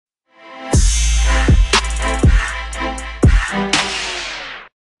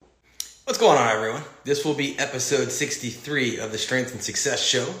going on, everyone? This will be episode 63 of the Strength and Success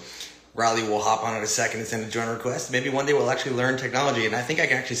Show. Riley will hop on in a second and send a join request. Maybe one day we'll actually learn technology, and I think I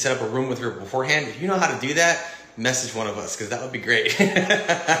can actually set up a room with her beforehand. If you know how to do that, message one of us, because that would be great.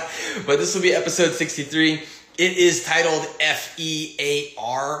 But this will be episode 63. It is titled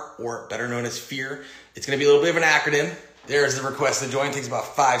FEAR, or better known as FEAR. It's going to be a little bit of an acronym. There's the request to join. It takes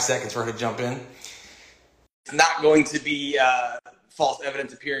about 5 seconds for her to jump in. It's not going to be false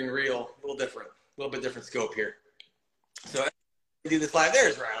evidence appearing real. A little bit different scope here. So we do this live.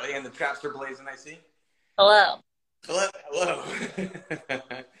 There's Riley, and the traps are blazing, I see. Hello. Hello.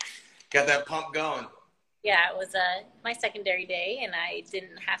 Got that pump going. Yeah, it was my secondary day, and I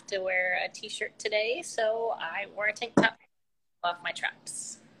didn't have to wear a t-shirt today, so I wore a tank top off my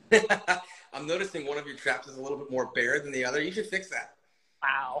traps. I'm noticing one of your traps is a little bit more bare than the other. You should fix that.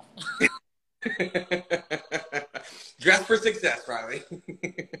 Wow. Dress for success, Riley.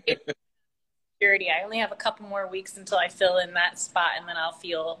 I only have a couple more weeks until I fill in that spot, and then I'll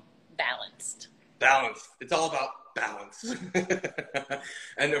feel balanced. Balance. It's all about balance.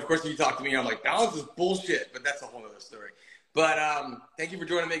 And of course, if you talk to me, I'm like, balance is bullshit, but that's a whole other story. But thank you for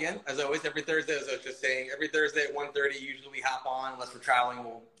joining me again. As always, every Thursday, as I was just saying, every Thursday at 1:30, usually we hop on, unless we're traveling,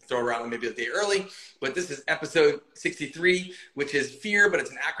 we'll throw around maybe a day early. But this is episode 63, which is FEAR, but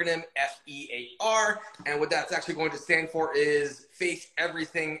it's an acronym, FEAR. And what that's actually going to stand for is Face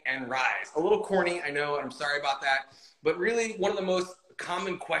Everything and Rise. A little corny, I know, and I'm sorry about that. But really, one of the most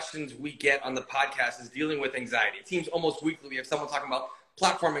common questions we get on the podcast is dealing with anxiety. It seems almost weekly we have someone talking about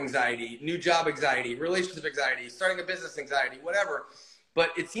platform anxiety, new job anxiety, relationship anxiety, starting a business anxiety, whatever.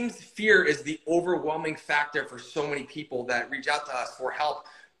 But it seems fear is the overwhelming factor for so many people that reach out to us for help,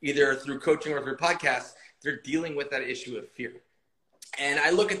 either through coaching or through podcasts. They're dealing with that issue of fear. And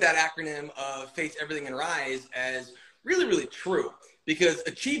I look at that acronym of Face Everything and Rise as really, really true, because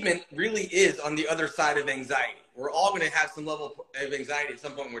achievement really is on the other side of anxiety. We're all going to have some level of anxiety at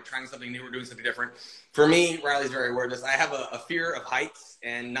some point when we're trying something new, we're doing something different. For me, Riley's very aware of this. I have a fear of heights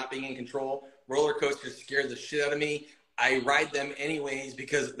and not being in control. Roller coasters scare the shit out of me. I ride them anyways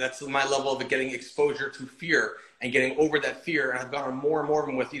because that's my level of getting exposure to fear and getting over that fear. And I've gone on more and more of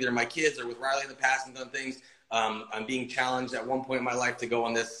them with either my kids or with Riley in the past and done things. I'm being challenged at one point in my life to go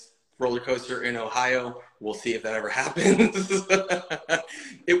on this roller coaster in Ohio. We'll see if that ever happens.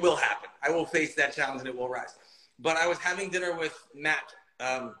 It will happen. I will face that challenge and it will rise. But I was having dinner with Matt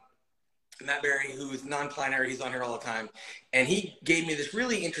Berry, who's non-planary. He's on here all the time. And he gave me this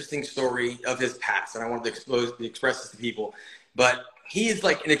really interesting story of his past. And I wanted to express this to people. But he is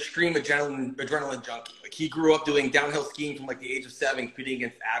like an extreme adrenaline junkie. Like he grew up doing downhill skiing from like the age of 7, competing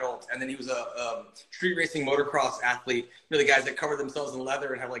against adults. And then he was a street racing motocross athlete. You know, the guys that cover themselves in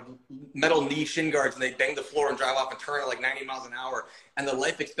leather and have like metal knee shin guards, and they bang the floor and drive off and turn at like 90 miles an hour. And the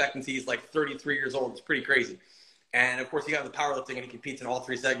life expectancy is like 33 years old. It's pretty crazy. And of course, he got the powerlifting, and he competes in all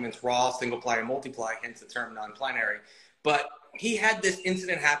 3 segments: raw, single ply, and multiply, hence the term non-planary. But he had this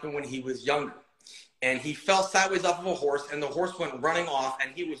incident happen when he was younger. And he fell sideways off of a horse, and the horse went running off,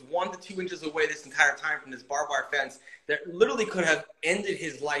 and he was 1 to 2 inches away this entire time from this barbed wire fence that literally could have ended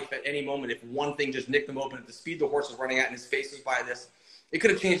his life at any moment if one thing just nicked him open at the speed the horse was running at, and his face was by this. It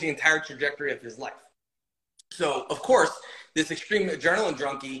could have changed the entire trajectory of his life. So, of course, this extreme adrenaline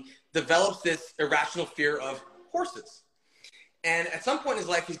junkie develops this irrational fear of horses. And at some point in his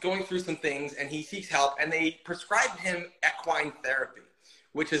life, he's going through some things and he seeks help, and they prescribe him equine therapy,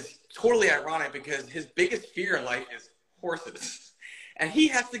 which is totally ironic because his biggest fear in life is horses. And he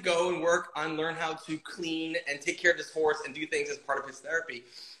has to go and work on learn how to clean and take care of this horse and do things as part of his therapy.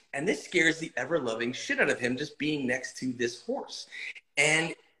 And this scares the ever-loving shit out of him just being next to this horse.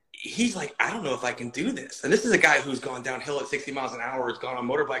 And he's like, I don't know if I can do this. And this is a guy who's gone downhill at 60 miles an hour, has gone on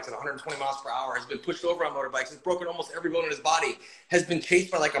motorbikes at 120 miles per hour, has been pushed over on motorbikes, has broken almost every bone in his body, has been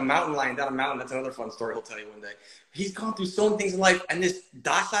chased by like a mountain lion down a mountain. That's another fun story he'll tell you one day. He's gone through so many things in life, and this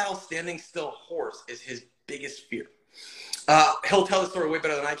docile, standing still horse is his biggest fear. He'll tell the story way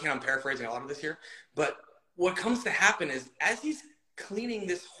better than I can. I'm paraphrasing a lot of this here. But what comes to happen is as he's cleaning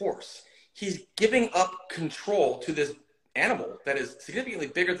this horse, he's giving up control to this animal that is significantly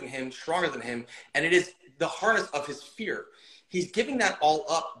bigger than him, stronger than him, and it is the harness of his fear. He's giving that all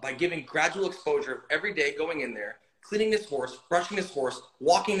up by giving gradual exposure every day, going in there, cleaning this horse, brushing this horse,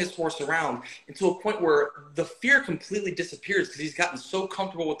 walking this horse around, until a point where the fear completely disappears because he's gotten so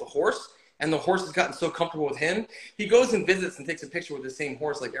comfortable with the horse, and the horse has gotten so comfortable with him. He goes and visits and takes a picture with the same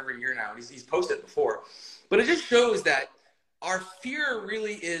horse like every year now. He's posted it before. But it just shows that our fear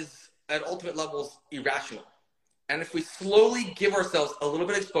really is, at ultimate levels, irrational. And if we slowly give ourselves a little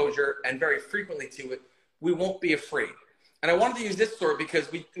bit of exposure and very frequently to it, we won't be afraid. And I wanted to use this story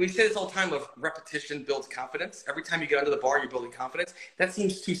because we say this all the time of repetition builds confidence. Every time you get under the bar, you're building confidence. That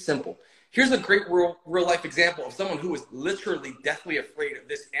seems too simple. Here's a great real life example of someone who was literally deathly afraid of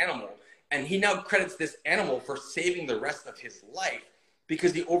this animal. And he now credits this animal for saving the rest of his life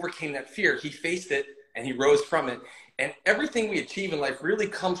because he overcame that fear. He faced it and he rose from it. And everything we achieve in life really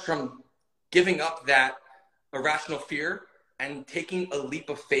comes from giving up that irrational fear and taking a leap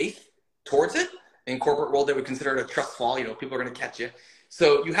of faith towards it. In corporate world, they would consider it a trust fall. You know, people are going to catch you.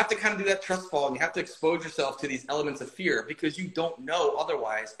 So you have to kind of do that trust fall, and you have to expose yourself to these elements of fear because you don't know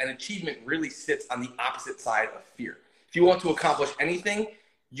otherwise. And achievement really sits on the opposite side of fear. If you want to accomplish anything,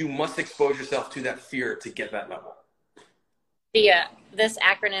 you must expose yourself to that fear to get that level. Yeah, this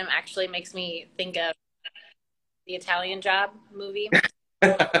acronym actually makes me think of the Italian Job movie.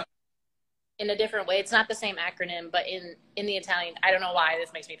 In a different way. It's not the same acronym, but in the Italian, I don't know why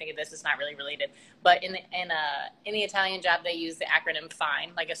this makes me think of this. It's not really related, but in the Italian Job, they use the acronym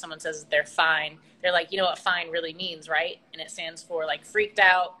FINE. Like if someone says they're fine, they're like, you know what FINE really means, right? And it stands for like freaked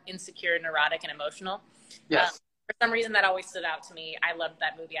out, insecure, neurotic, and emotional. Yes. For some reason, that always stood out to me. I loved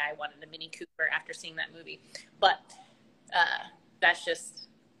that movie. I wanted a Mini Cooper after seeing that movie, but that's just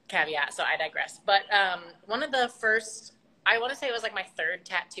caveat. So I digress. But one of the first, I want to say it was like my third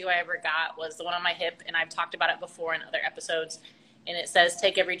tattoo I ever got was the one on my hip, and I've talked about it before in other episodes, and it says,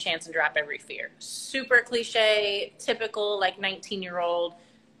 take every chance and drop every fear. Super cliche, typical like 19-year-old,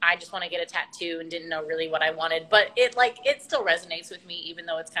 I just want to get a tattoo and didn't know really what I wanted, but it still resonates with me, even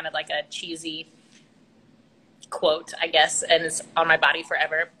though it's kind of like a cheesy quote, I guess, and it's on my body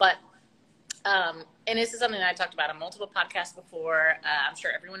forever. But and this is something that I talked about on multiple podcasts before. I'm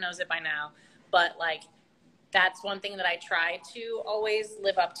sure everyone knows it by now, but like, that's one thing that I try to always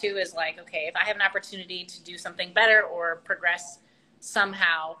live up to is like, okay, if I have an opportunity to do something better or progress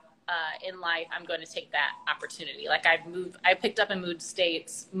somehow in life, I'm going to take that opportunity. Like I picked up and moved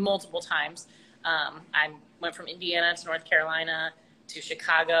states multiple times. I went from Indiana to North Carolina to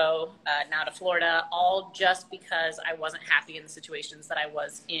Chicago, now to Florida, all just because I wasn't happy in the situations that I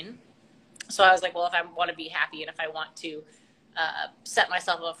was in. So I was like, well, if I want to be happy and if I want to set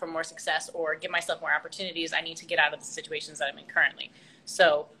myself up for more success or give myself more opportunities, I need to get out of the situations that I'm in currently.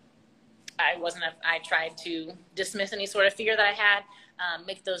 So I tried to dismiss any sort of fear that I had,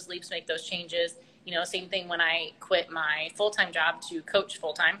 make those leaps, make those changes. You know, same thing when I quit my full-time job to coach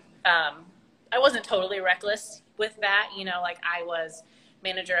full-time. I wasn't totally reckless with that. You know, like I was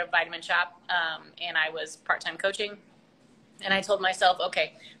manager of Vitamin Shop and I was part-time coaching. And I told myself,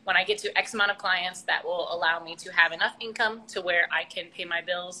 okay, when I get to X amount of clients, that will allow me to have enough income to where I can pay my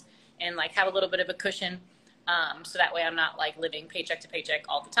bills and like have a little bit of a cushion. So that way I'm not like living paycheck to paycheck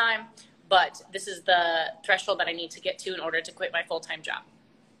all the time. But this is the threshold that I need to get to in order to quit my full-time job.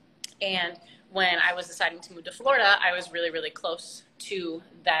 And when I was deciding to move to Florida, I was really, really close to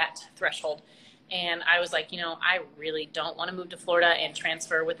that threshold. And I was like, you know, I really don't want to move to Florida and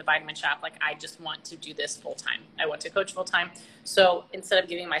transfer with the Vitamin Shop. Like, I just want to do this full time. I want to coach full time. So instead of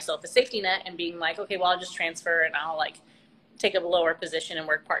giving myself a safety net and being like, okay, well, I'll just transfer and I'll like take a lower position and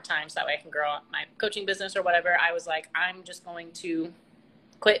work part time so that way I can grow my coaching business or whatever, I was like, I'm just going to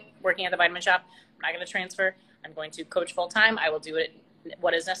quit working at the Vitamin Shop. I'm not going to transfer. I'm going to coach full time. I will do it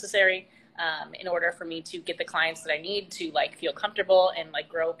what is necessary. In order for me to get the clients that I need to like feel comfortable and like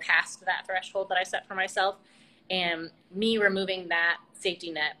grow past that threshold that I set for myself. And me removing that safety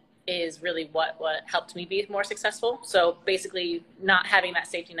net is really what helped me be more successful. So basically not having that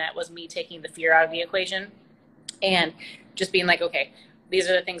safety net was me taking the fear out of the equation and just being like, okay, these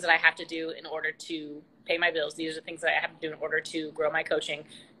are the things that I have to do in order to pay my bills. These are the things that I have to do in order to grow my coaching.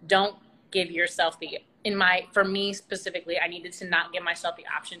 Don't give yourself for me specifically, I needed to not give myself the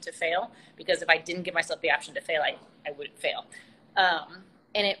option to fail, because if I didn't give myself the option to fail, I wouldn't fail.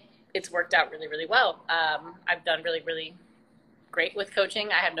 And it's worked out really, really well. I've done really, really great with coaching.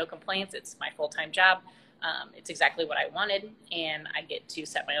 I have no complaints. It's my full-time job. It's exactly what I wanted, and I get to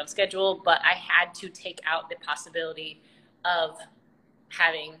set my own schedule, but I had to take out the possibility of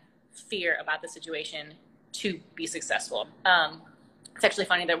having fear about the situation to be successful. It's actually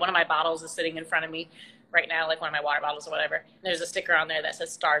funny that one of my bottles is sitting in front of me right now, like one of my water bottles or whatever. And there's a sticker on there that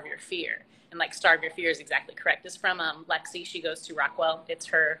says "Starve Your Fear." And like "Starve Your Fear" is exactly correct. It's from Lexi. She goes to Rockwell.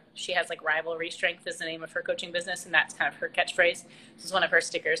 She has like Rivalry Strength is the name of her coaching business, and that's kind of her catchphrase. This is one of her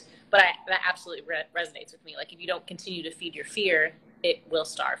stickers. But that absolutely resonates with me. Like, if you don't continue to feed your fear, it will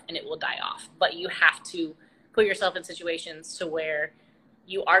starve and it will die off. But you have to put yourself in situations to where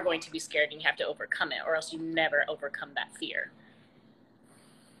you are going to be scared and you have to overcome it, or else you never overcome that fear.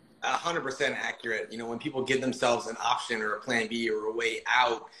 100% accurate. You know, when people give themselves an option or a plan B or a way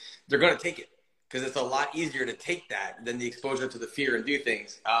out, they're going to take it. because it's a lot easier to take that than the exposure to the fear and do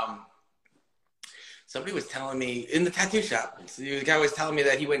things. Somebody was telling me in the tattoo shop, the guy was telling me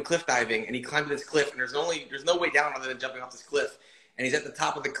that he went cliff diving and he climbed this cliff and there's no way down other than jumping off this cliff. And he's at the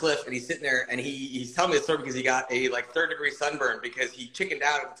top of the cliff and he's sitting there and he's telling me the story because he got a like 3rd-degree sunburn because he chickened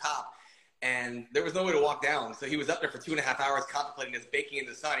out at the top and there was no way to walk down. So he was up there for 2.5 hours contemplating this, baking in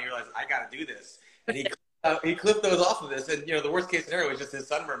the sun. He realized, I got to do this. And he clipped those off of this. And, you know, the worst case scenario was just his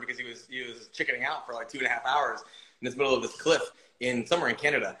sunburn because he was chickening out for like 2.5 hours in this middle of this cliff somewhere in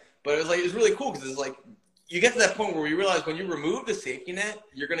Canada. But it was really cool because it's like, you get to that point where you realize when you remove the safety net,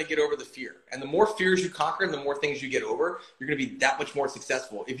 you're going to get over the fear. And the more fears you conquer and the more things you get over, you're going to be that much more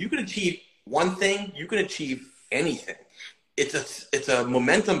successful. If you can achieve one thing, you can achieve anything. It's a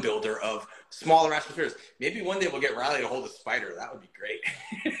momentum builder of small irrational fears. Maybe one day we'll get Riley to hold a spider. That would be great.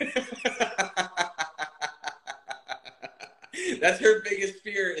 That's her biggest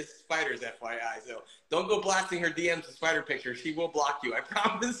fear is spiders, FYI. So don't go blasting her DMs with spider pictures. She will block you. I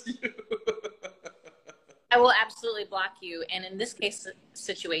promise you. I will absolutely block you. And in this case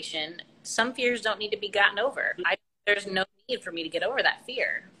situation, some fears don't need to be gotten over. There's no need for me to get over that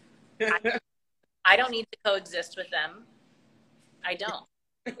fear. I don't need to coexist with them. I don't.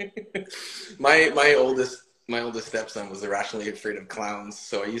 My oldest stepson was irrationally afraid of clowns,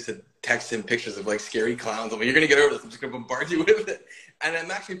 so I used to text him pictures of like scary clowns. I'm like, you're gonna get over this. I'm just gonna bombard you with it. And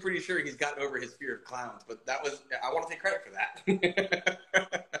I'm actually pretty sure he's gotten over his fear of clowns. But I want to take credit for that.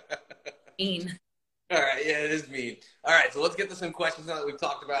 Mean. All right, yeah, it is mean. All right, so let's get to some questions now that we've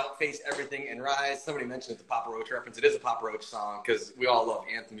talked about Face Everything and Rise. Somebody mentioned it's a Papa Roach reference. It is a Papa Roach song because we all love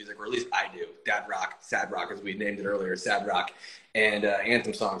anthem music, or at least I do. Dad rock, sad rock, as we named it earlier, sad rock, and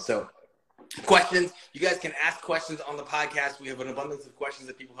anthem songs. So questions, you guys can ask questions on the podcast. We have an abundance of questions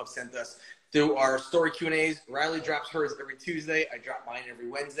that people have sent us through our story Q&As. Riley drops hers every Tuesday. I drop mine every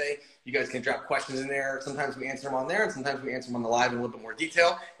Wednesday. You guys can drop questions in there. Sometimes we answer them on there, and sometimes we answer them on the live in a little bit more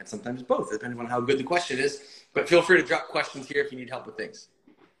detail, and sometimes both, depending on how good the question is. But feel free to drop questions here if you need help with things.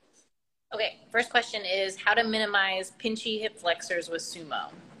 Okay, first question is how to minimize pinchy hip flexors with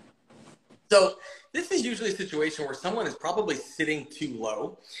sumo. So this is usually a situation where someone is probably sitting too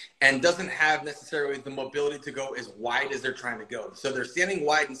low and doesn't have necessarily the mobility to go as wide as they're trying to go. So they're standing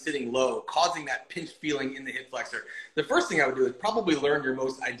wide and sitting low, causing that pinch feeling in the hip flexor. The first thing I would do is probably learn your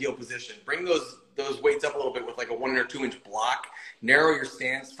most ideal position. Bring those weights up a little bit with like a 1 or 2 inch block, narrow your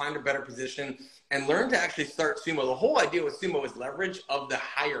stance, find a better position, and learn to actually start sumo. The whole idea with sumo is leverage of the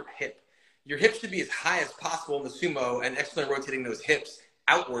higher hip. Your hips should be as high as possible in the sumo and externally rotating those hips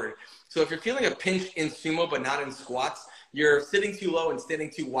outward. So if you're feeling a pinch in sumo but not in squats, you're sitting too low and standing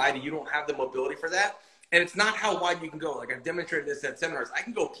too wide and you don't have the mobility for that. And it's not how wide you can go. Like I've demonstrated this at seminars. I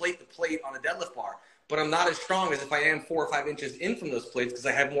can go plate to plate on a deadlift bar, but I'm not as strong as if I am 4 or 5 inches in from those plates because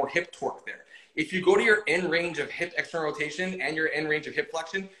I have more hip torque there. If you go to your end range of hip external rotation and your end range of hip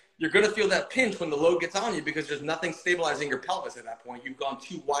flexion, you're going to feel that pinch when the load gets on you because there's nothing stabilizing your pelvis at that point. You've gone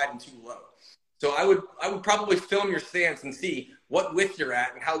too wide and too low. So I would probably film your stance and see what width you're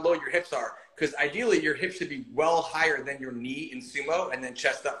at and how low your hips are. Because ideally your hips should be well higher than your knee in sumo and then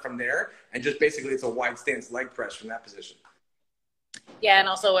chest up from there. And just basically it's a wide stance leg press from that position. Yeah, and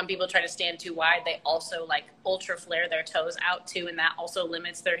also when people try to stand too wide, they also like ultra flare their toes out too, and that also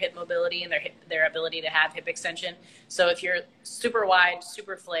limits their hip mobility and their ability to have hip extension. So if you're super wide,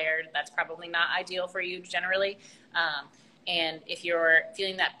 super flared, that's probably not ideal for you generally. And if you're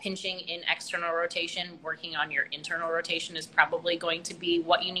feeling that pinching in external rotation, working on your internal rotation is probably going to be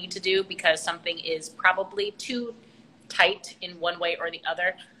what you need to do because something is probably too tight in one way or the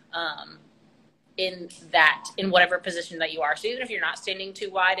other in whatever position that you are. So even if you're not standing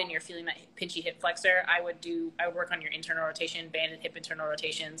too wide and you're feeling that pinchy hip flexor, I would work on your internal rotation, banded hip internal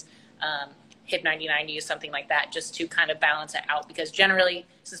rotations, hip 90-90, something like that, just to kind of balance it out. Because generally,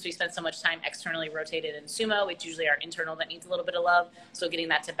 since we spend so much time externally rotated in sumo, it's usually our internal that needs a little bit of love. So getting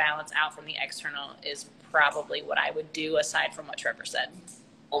that to balance out from the external is probably what I would do aside from what Trevor said.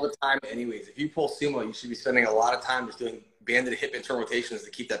 All the time anyways. If you pull sumo, you should be spending a lot of time just doing banded hip internal rotations to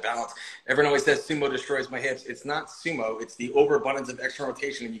keep that balance. Everyone always says sumo destroys my hips. It's not sumo. It's the overabundance of external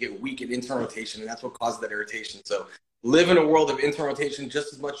rotation, and you get weak in internal rotation, and that's what causes that irritation. So live in a world of internal rotation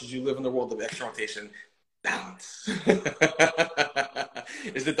just as much as you live in the world of external rotation. Balance.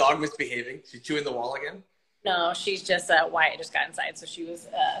 Is the dog misbehaving? She's chewing the wall again? No, she's just, Wyatt just got inside, so she was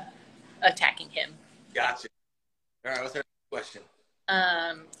attacking him. Gotcha. All right, what's our question?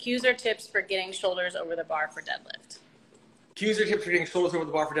 Cues or tips for getting shoulders over the bar for deadlift? Cues or tips for getting shoulders over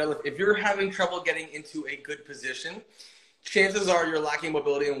the bar for deadlift. If you're having trouble getting into a good position, chances are you're lacking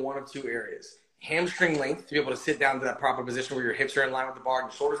mobility in one of two areas. hamstring length to be able to sit down to that proper position where your hips are in line with the bar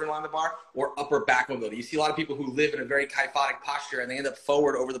and your shoulders are in line with the bar, or upper back mobility. You see a lot of people who live in a very kyphotic posture and they end up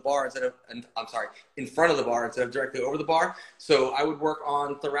forward over the bar instead of, in front of the bar instead of directly over the bar. So I would work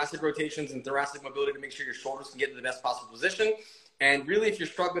on thoracic rotations and thoracic mobility to make sure your shoulders can get in the best possible position. And really, if you're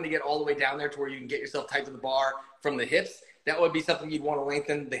struggling to get all the way down there to where you can get yourself tight to the bar from the hips, that would be something you'd want to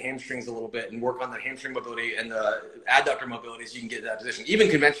lengthen the hamstrings a little bit and work on the hamstring mobility and the adductor mobility so you can get to that position. Even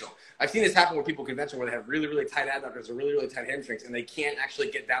conventional. I've seen this happen where people conventional where they have really, really tight adductors or really, really tight hamstrings and they can't actually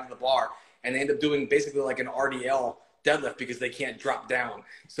get down to the bar and they end up doing basically like an RDL deadlift because they can't drop down.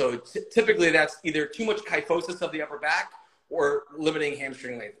 So typically that's either too much kyphosis of the upper back or limiting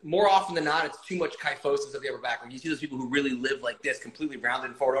hamstring length. More often than not, it's too much kyphosis of the upper back. Like you see those people who really live like this, completely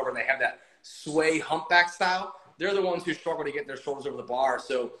rounded and forward over, and they have that sway humpback style. They're the ones who struggle to get their shoulders over the bar.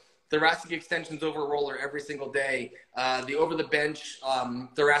 So thoracic extensions over a roller every single day. The over the bench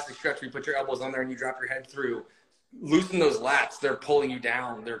thoracic stretch where you put your elbows on there and you drop your head through. Loosen those lats. They're pulling you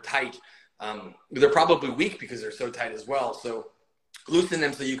down. They're tight. They're probably weak because they're so tight as well. So loosen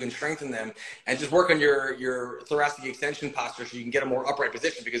them so you can strengthen them and just work on your thoracic extension posture so you can get a more upright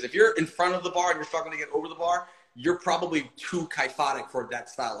position. Because if you're in front of the bar and you're struggling to get over the bar, you're probably too kyphotic for that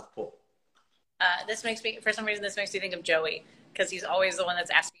style of pull. This makes me, for some reason, this makes me think of Joey because he's always the one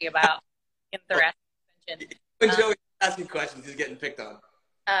that's asking about in thoracic extension. When Joey's asking questions, he's getting picked on.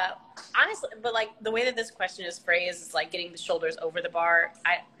 Honestly, but like the way that this question is phrased is like getting the shoulders over the bar.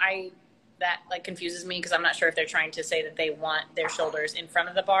 That like confuses me because I'm not sure if they're trying to say that they want their shoulders in front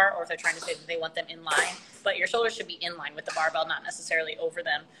of the bar or if they're trying to say that they want them in line. But your shoulders should be in line with the barbell, not necessarily over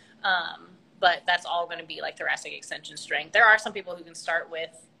them. But that's all going to be like thoracic extension strength. There are some people who can start with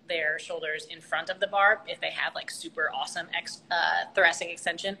their shoulders in front of the bar if they have like super awesome thoracic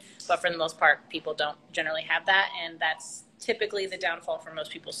extension, but for the most part people don't generally have that, and that's typically the downfall for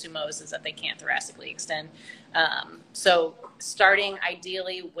most people's sumos is that they can't thoracically extend. So starting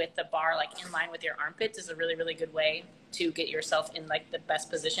ideally with the bar like in line with your armpits is a really, really good way to get yourself in like the best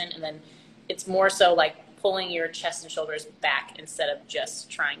position, and then it's more so like pulling your chest and shoulders back instead of just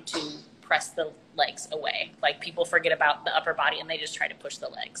trying to press the legs away. Like people forget about the upper body and they just try to push the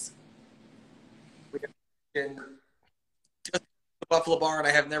legs. Just the Buffalo bar, and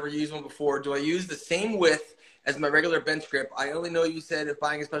I have never used one before. Do I use the same width as my regular bench grip? I only know you said if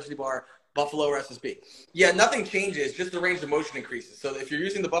buying a specialty bar, Buffalo or SSB. Yeah, nothing changes, just the range of motion increases. So if you're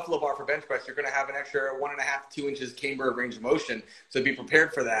using the Buffalo bar for bench press, you're going to have an extra 1.5 to 2 inches camber of range of motion. So be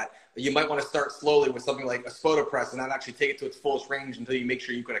prepared for that. You might want to start slowly with something like a Spoto press and not actually take it to its fullest range until you make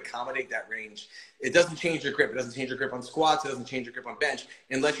sure you can accommodate that range. It doesn't change your grip. It doesn't change your grip on squats. It doesn't change your grip on bench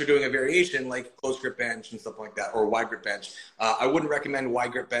unless you're doing a variation like close grip bench and stuff like that, or wide grip bench. I wouldn't recommend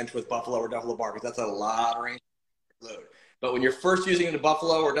wide grip bench with Buffalo or Duffalo bar because that's a lot of range load. But when you're first using the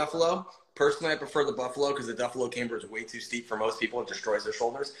Buffalo or Duffalo, personally, I prefer the Buffalo because the Duffalo camber is way too steep for most people. It destroys their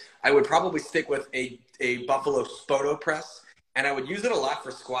shoulders. I would probably stick with a Buffalo Spoto press, and I would use it a lot for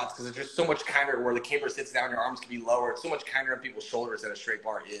squats because it's just so much kinder where the camber sits down, your arms can be lower. It's so much kinder on people's shoulders than a straight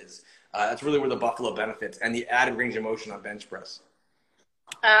bar is. That's really where the Buffalo benefits, and the added range of motion on bench press.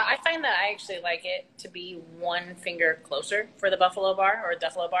 I find that I actually like it to be one finger closer for the Buffalo bar or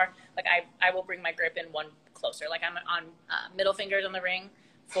Duffalo bar. Like I will bring my grip in one closer. Like I'm on middle fingers on the ring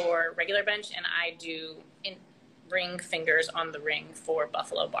for regular bench, and I do ring fingers on the ring for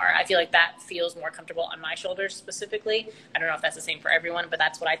Buffalo bar. I feel like that feels more comfortable on my shoulders specifically. I don't know if that's the same for everyone, but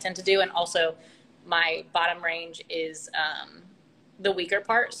that's what I tend to do. And also my bottom range is the weaker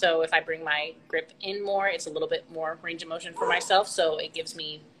part. So if I bring my grip in more, it's a little bit more range of motion for myself. So it gives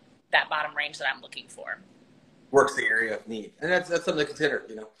me that bottom range that I'm looking for. Works the area of need. And that's something to consider,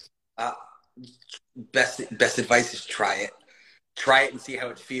 you know. Best advice is try it. Try it and see how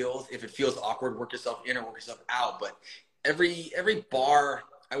it feels. If it feels awkward, work yourself in or work yourself out. But every bar,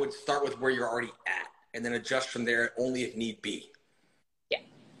 I would start with where you're already at and then adjust from there only if need be. Yeah.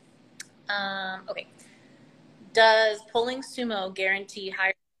 Okay. Does pulling sumo guarantee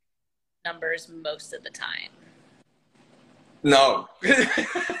higher numbers most of the time? No.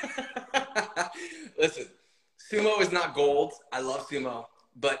 Listen, sumo is not gold. I love sumo.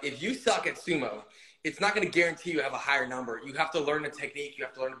 But if you suck at sumo, it's not going to guarantee you have a higher number. You have to learn the technique. You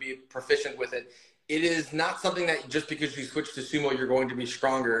have to learn to be proficient with it. It is not something that just because you switch to sumo, you're going to be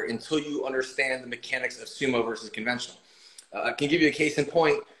stronger until you understand the mechanics of sumo versus conventional. I can give you a case in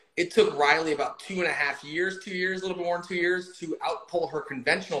point. It took Riley about 2.5 years, 2 years, a little bit more than 2 years to outpull her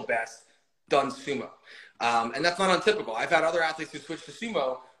conventional best done sumo. And that's not untypical. I've had other athletes who switched to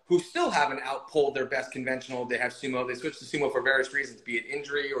sumo who still haven't outpulled their best conventional. They have sumo. They switched to sumo for various reasons, be it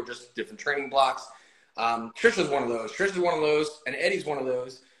injury or just different training blocks. Trisha's one of those. And Eddie's one of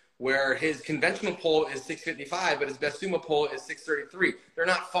those where his conventional pull is 655, but his best sumo pull is 633. They're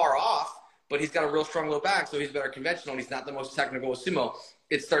not far off, but he's got a real strong low back, so he's better conventional, and he's not the most technical with sumo.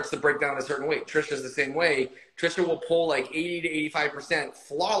 It starts to break down a certain weight. Trisha's the same way. Trisha will pull like 80 to 85%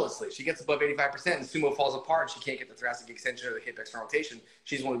 flawlessly. She gets above 85%, and sumo falls apart. She can't get the thoracic extension or the hip external rotation.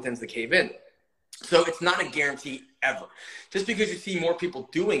 She's the one who tends to cave in. So it's not a guarantee ever. Just because you see more people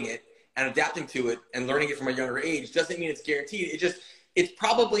doing it and adapting to it and learning it from a younger age doesn't mean it's guaranteed. It's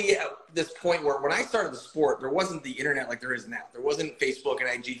probably at this point where when I started the sport, there wasn't the internet like there is now. There wasn't Facebook and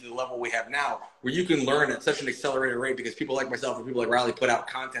IG to the level we have now, where you can learn at such an accelerated rate because people like myself or people like Riley put out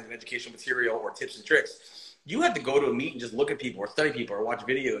content and educational material or tips and tricks. You had to go to a meet and just look at people or study people or watch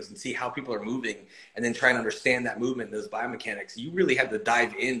videos and see how people are moving and then try and understand that movement, those biomechanics. You really had to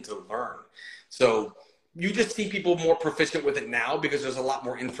dive in to learn. So you just see people more proficient with it now because there's a lot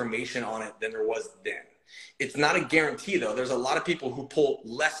more information on it than there was then. It's not a guarantee, though. There's a lot of people who pull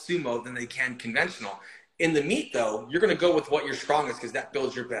less sumo than they can conventional. In the meet, though, you're going to go with what you're strongest because that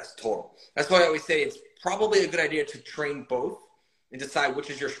builds your best total. That's why I always say it's probably a good idea to train both and decide which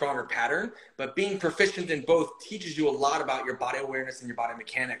is your stronger pattern. But being proficient in both teaches you a lot about your body awareness and your body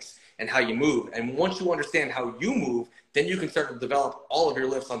mechanics and how you move. And once you understand how you move, then you can start to develop all of your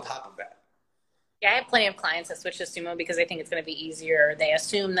lifts on top of that. Yeah, I have plenty of clients that switch to sumo because they think it's going to be easier. They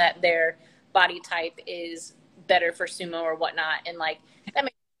assume that their body type is better for sumo or whatnot, and like that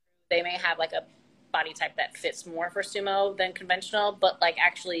they may have like a body type that fits more for sumo than conventional, but like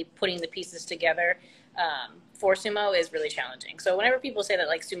actually putting the pieces together for sumo is really challenging. So whenever people say that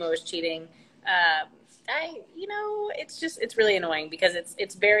like sumo is cheating, it's really annoying because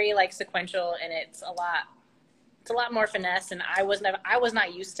it's very like sequential and it's a lot more finesse, and I was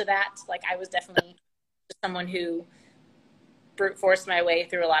not used to that. Like I was definitely someone who brute forced my way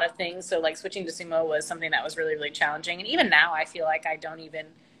through a lot of things. So like switching to sumo was something that was really, really challenging. And even now I feel like I don't even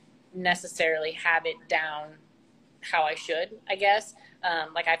necessarily have it down how I should, I guess.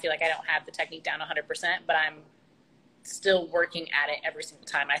 Like I feel like I don't have the technique down 100%, but I'm still working at it every single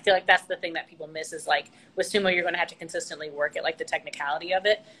time. I feel like that's the thing that people miss is like with sumo, you're going to have to consistently work at like the technicality of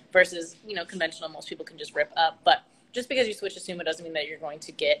it versus, conventional, most people can just rip up. But just because you switch to sumo doesn't mean that you're going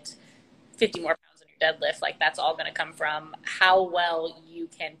to get 50 more pounds in your deadlift. Like that's all going to come from how well you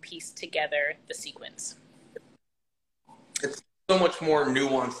can piece together the sequence. It's so much more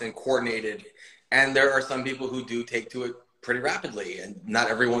nuanced and coordinated. And there are some people who do take to it pretty rapidly, and not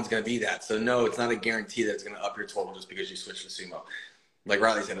everyone's going to be that. So no, it's not a guarantee that it's going to up your total just because you switch to sumo. Like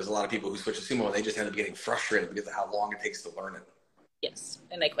Riley said, there's a lot of people who switch to sumo and they just end up getting frustrated because of how long it takes to learn it. Yes,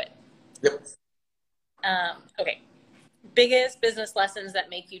 and they quit. Yep. Okay. Biggest business lessons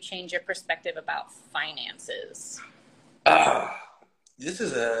that make you change your perspective about finances? This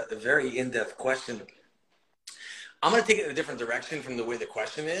is a very in-depth question. I'm going to take it in a different direction from the way the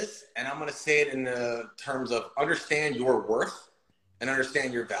question is, and I'm going to say it in the terms of understand your worth and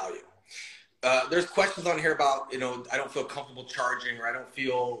understand your value. There's questions on here about, I don't feel comfortable charging, or I don't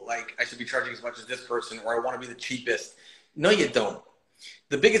feel like I should be charging as much as this person, or I want to be the cheapest. No, you don't.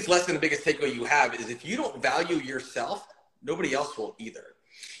 The biggest lesson, the biggest takeaway you have is if you don't value yourself, nobody else will either.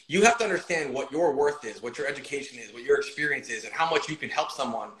 You have to understand what your worth is, what your education is, what your experience is, and how much you can help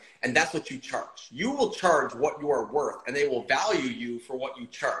someone, and that's what you charge. You will charge what you are worth, and they will value you for what you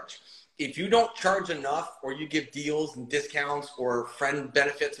charge. If you don't charge enough, or you give deals and discounts or friend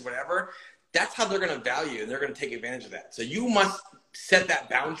benefits or whatever, that's how they're going to value you, and they're going to take advantage of that. So you must set that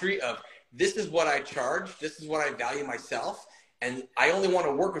boundary of this is what I charge, this is what I value myself, and I only want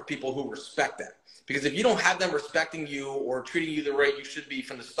to work with people who respect that. Because if you don't have them respecting you or treating you the way you should be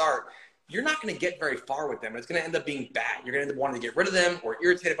from the start, you're not going to get very far with them. It's going to end up being bad. You're going to end up wanting to get rid of them or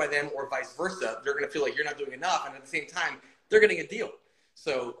irritated by them, or vice versa. They're going to feel like you're not doing enough. And at the same time, they're getting a deal.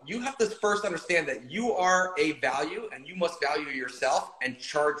 So you have to first understand that you are a value, and you must value yourself and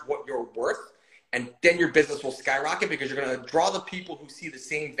charge what you're worth. And then your business will skyrocket because you're going to draw the people who see the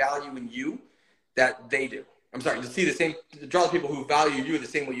same value in you that they do. Draw the people who value you the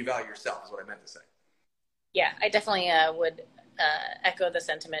same way you value yourself is what I meant to say. Yeah, I definitely would echo the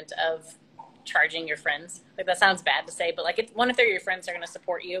sentiment of charging your friends. Like that sounds bad to say, but like if they're your friends, they're going to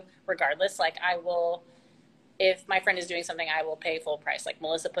support you regardless. Like I will, if my friend is doing something, I will pay full price. Like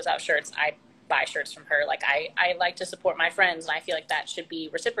Melissa puts out shirts, I buy shirts from her. Like I like to support my friends, and I feel like that should be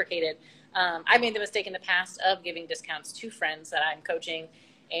reciprocated. I made the mistake in the past of giving discounts to friends that I'm coaching,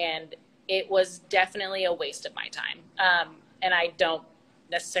 and it was definitely a waste of my time. And I don't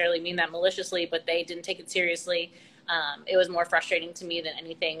necessarily mean that maliciously, but they didn't take it seriously. It was more frustrating to me than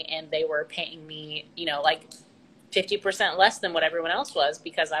anything, and they were paying me, like 50% less than what everyone else was,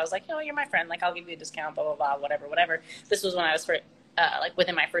 because I was like, you're my friend, like I'll give you a discount, blah, blah, blah, whatever. This was when I was like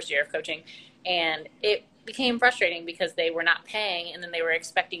within my first year of coaching. And it became frustrating because they were not paying, and then they were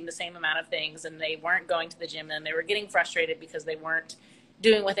expecting the same amount of things, and they weren't going to the gym, and they were getting frustrated because they weren't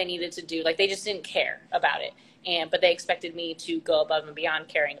doing what they needed to do. Like, they just didn't care about it. But they expected me to go above and beyond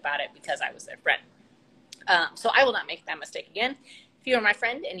caring about it because I was their friend. So I will not make that mistake again. If you are my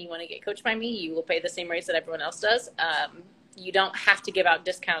friend and you want to get coached by me, you will pay the same rates that everyone else does. You don't have to give out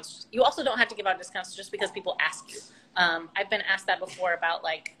discounts. You also don't have to give out discounts just because people ask you. I've been asked that before about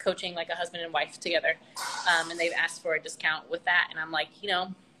like coaching like a husband and wife together. And they've asked for a discount with that. And I'm like, you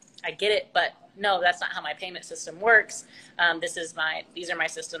know, I get it, but no, that's not how my payment system works. These are my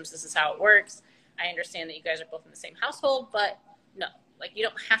systems. This is how it works. I understand that you guys are both in the same household, but no, like, you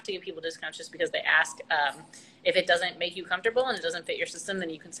don't have to give people discounts just because they ask. If it doesn't make you comfortable and it doesn't fit your system,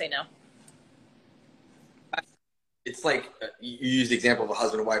 then you can say no. It's like you use the example of a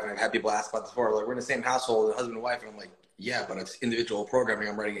husband and wife, and I've had people ask about this before. Like, we're in the same household, husband and wife, and I'm like, yeah, but it's individual programming.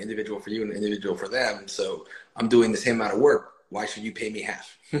 I'm writing an individual for you and an individual for them, so I'm doing the same amount of work. Why should you pay me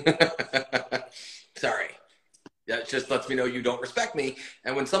half? Sorry. That just lets me know you don't respect me.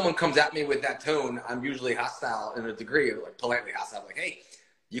 And when someone comes at me with that tone, I'm usually hostile in a degree, like politely hostile. Like, hey,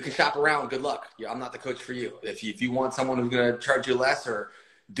 you can shop around. Good luck. I'm not the coach for you. If you want someone who's going to charge you less or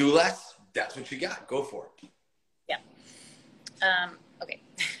do less, that's what you got. Go for it. Yeah. Okay.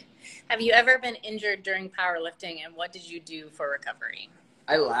 Have you ever been injured during powerlifting, and what did you do for recovery?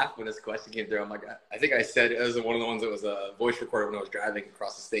 I laughed when this question came through. I'm like, I think I said it was one of the ones that was a voice recorder when I was driving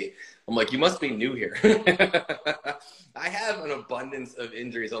across the state. I'm like, you must be new here. I have an abundance of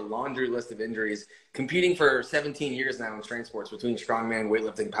injuries, a laundry list of injuries, competing for 17 years now in strength sports between strongman,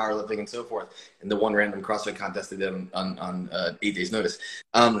 weightlifting, powerlifting, and so forth, and the one random CrossFit contest I did on 8 days' notice.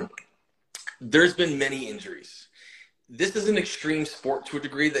 There's been many injuries. This is an extreme sport to a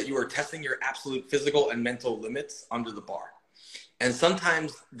degree that you are testing your absolute physical and mental limits under the bar. And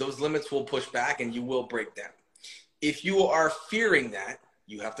sometimes those limits will push back and you will break down. If you are fearing that,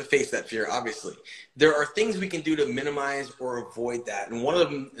 you have to face that fear, obviously. There are things we can do to minimize or avoid that. And one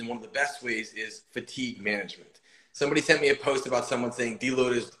of them, and one of the best ways, is fatigue management. Somebody sent me a post about someone saying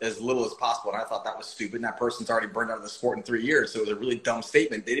deload as little as possible. And I thought that was stupid. And that person's already burned out of the sport in 3 years. So it was a really dumb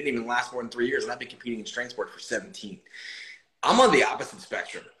statement. They didn't even last more than 3 years. And I've been competing in strength sport for 17. I'm on the opposite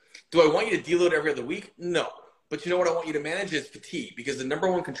spectrum. Do I want you to deload every other week? No. But you know what I want you to manage is fatigue, because the number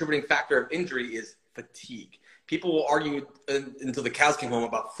one contributing factor of injury is fatigue. People will argue until the cows come home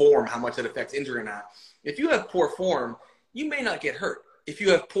about form, how much it affects injury or not. If you have poor form, you may not get hurt. If you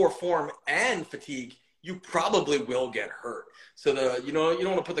have poor form and fatigue, you probably will get hurt. So you don't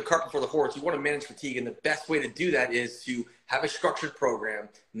want to put the cart before the horse. You want to manage fatigue, and the best way to do that is to have a structured program,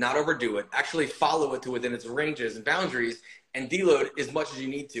 not overdo it, actually follow it to within its ranges and boundaries, and deload as much as you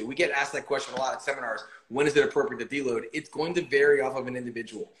need to. We get asked that question a lot at seminars. When is it appropriate to deload? It's going to vary off of an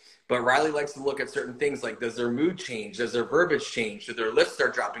individual. But Riley likes to look at certain things like, does their mood change? Does their verbiage change? Do their lifts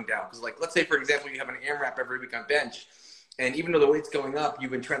start dropping down? Because, like, let's say, for example, you have an AMRAP every week on bench, and even though the weight's going up,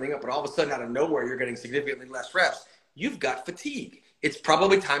 you've been trending up, but all of a sudden, out of nowhere, you're getting significantly less reps. You've got fatigue. It's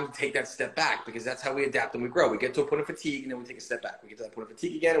probably time to take that step back, because that's how we adapt and we grow. We get to a point of fatigue, and then we take a step back. We get to that point of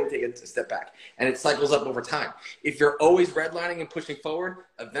fatigue again, and we take a step back. And it cycles up over time. If you're always redlining and pushing forward,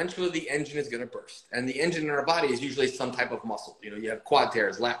 eventually the engine is going to burst. And the engine in our body is usually some type of muscle. You have quad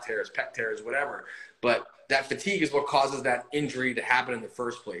tears, lat tears, pec tears, whatever. But that fatigue is what causes that injury to happen in the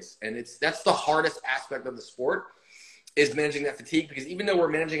first place. And that's the hardest aspect of the sport, is managing that fatigue, because even though we're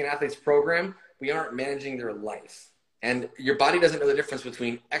managing an athlete's program, we aren't managing their life. And your body doesn't know the difference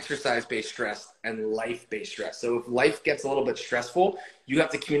between exercise-based stress and life-based stress. So if life gets a little bit stressful, you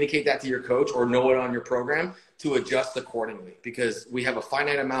have to communicate that to your coach or know it on your program to adjust accordingly, because we have a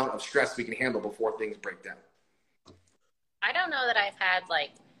finite amount of stress we can handle before things break down. I don't know that I've had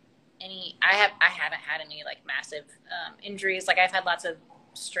I haven't had any like massive injuries. Like, I've had lots of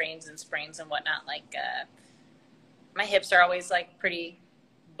strains and sprains and whatnot. Like, my hips are always like pretty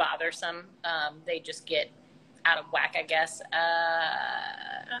bothersome. They just get out of whack, I guess.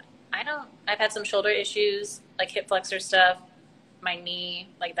 I've had some shoulder issues, like hip flexor stuff. My knee,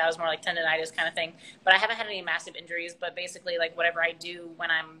 like, that was more like tendonitis kind of thing. But I haven't had any massive injuries. But basically, like, whatever I do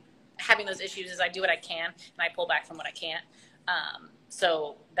when I'm having those issues is I do what I can, and I pull back from what I can't.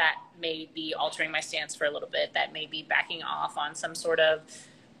 So that may be altering my stance for a little bit. That may be backing off on some sort of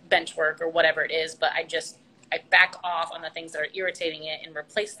bench work or whatever it is. But I back off on the things that are irritating it and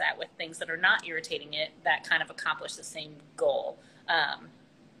replace that with things that are not irritating it that kind of accomplish the same goal.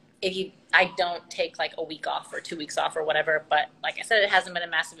 I don't take like a week off or 2 weeks off or whatever, but like I said, it hasn't been a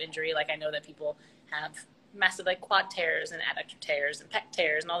massive injury. Like, I know that people have massive like quad tears and adductor tears and pec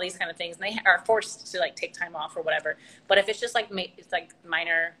tears and all these kind of things, and they are forced to like take time off or whatever. But if it's just like it's like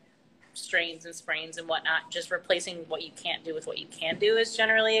minor strains and sprains and whatnot, just replacing what you can't do with what you can do is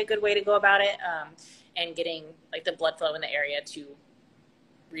generally a good way to go about it, and getting like the blood flow in the area to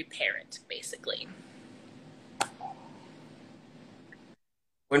repair it, basically.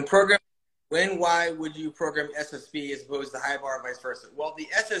 Why would you program SSB as opposed to high bar, vice versa? Well, the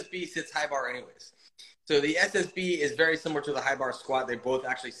SSB sits high bar anyways. So the SSB is very similar to the high bar squat. They both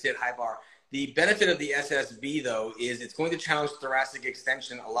actually sit high bar. The benefit of the SSB, though, is it's going to challenge thoracic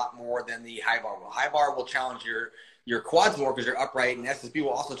extension a lot more than the high bar will. High bar will challenge your quads more because you're upright, and SSB will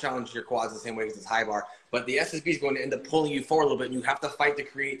also challenge your quads the same way as it's high bar. But the SSB is going to end up pulling you forward a little bit, and you have to fight to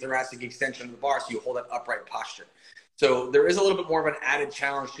create thoracic extension of the bar so you hold that upright posture. So there is a little bit more of an added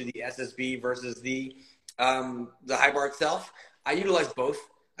challenge to the SSB versus the high bar itself. I utilize both.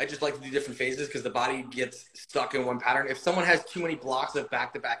 I just like to do different phases because the body gets stuck in one pattern. If someone has too many blocks of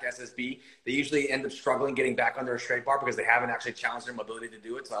back-to-back SSB, they usually end up struggling getting back under a straight bar because they haven't actually challenged their mobility to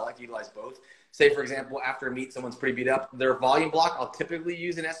do it. So I like to utilize both. Say, for example, after a meet, someone's pretty beat up. Their volume block, I'll typically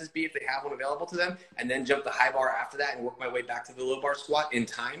use an SSB if they have one available to them, and then jump the high bar after that and work my way back to the low bar squat in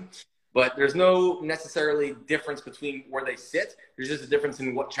time. But there's no necessarily difference between where they sit. There's just a difference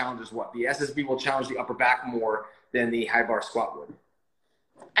in what challenges what. The SSB will challenge the upper back more than the high bar squat would.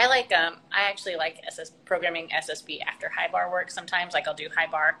 I actually like programming SSB after high bar work. Sometimes like I'll do high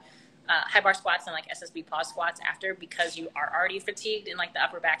bar squats and like SSB pause squats after, because you are already fatigued in like the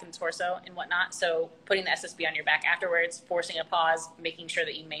upper back and torso and whatnot. So putting the SSB on your back afterwards, forcing a pause, making sure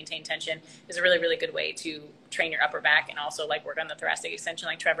that you maintain tension is a really, really good way to train your upper back and also like work on the thoracic extension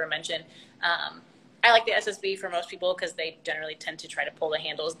like Trevor mentioned. I like the SSB for most people because they generally tend to try to pull the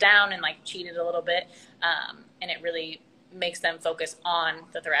handles down and like cheat it a little bit. And it really makes them focus on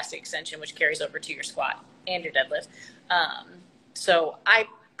the thoracic extension, which carries over to your squat and your deadlift. So I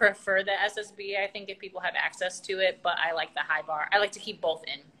prefer the SSB, I think, if people have access to it, but I like the high bar. I like to keep both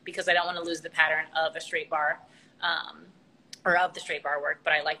in because I don't want to lose the pattern of a straight bar, or of the straight bar work,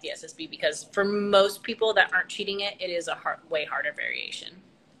 but I like the SSB because for most people that aren't cheating it, it is a way harder variation.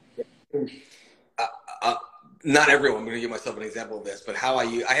 Not everyone, I'm going to give myself an example of this, but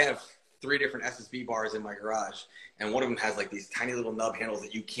I have 3 different SSB bars in my garage, and one of them has like these tiny little nub handles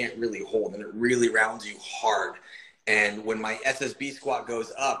that you can't really hold, and it really rounds you hard. And when my SSB squat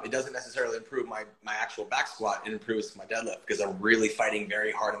goes up, it doesn't necessarily improve my actual back squat. It improves my deadlift because I'm really fighting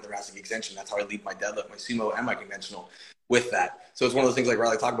very hard in thoracic extension. That's how I lead my deadlift, my sumo, and my conventional with that. So it's one of those things like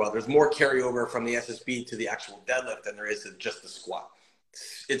Riley talked about. There's more carryover from the SSB to the actual deadlift than there is to just the squat.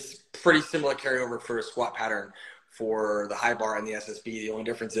 It's pretty similar carryover for a squat pattern for the high bar and the SSB. The only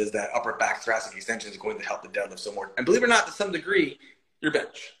difference is that upper back thoracic extension is going to help the deadlift so more. And believe it or not, to some degree, your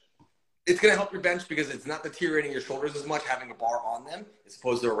bench. It's going to help your bench because it's not deteriorating your shoulders as much having a bar on them as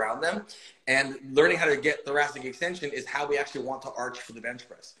opposed to around them. And learning how to get thoracic extension is how we actually want to arch for the bench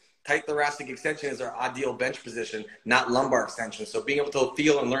press. Tight thoracic extension is our ideal bench position, not lumbar extension. So being able to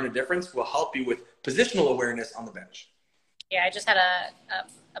feel and learn a difference will help you with positional awareness on the bench. Yeah, I just had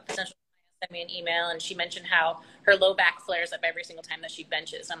a potential client send me an email, and she mentioned how her low back flares up every single time that she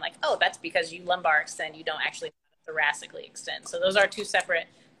benches. I'm like, oh, that's because you lumbar extend. You don't actually thoracically extend. So those are 2 separate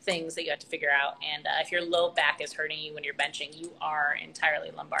things that you have to figure out. And if your low back is hurting you when you're benching, you are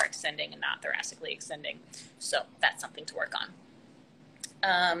entirely lumbar extending and not thoracically extending. So that's something to work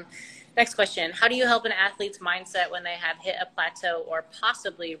on. Next question. How do you help an athlete's mindset when they have hit a plateau or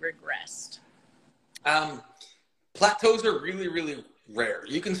possibly regressed? Plateaus are really, really rare.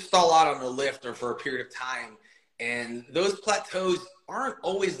 You can stall out on a lift or for a period of time, and those plateaus aren't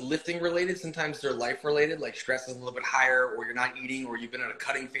always lifting related. Sometimes they're life related, like stress is a little bit higher, or you're not eating, or you've been in a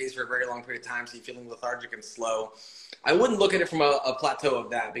cutting phase for a very long period of time, so you're feeling lethargic and slow. I wouldn't look at it from a plateau of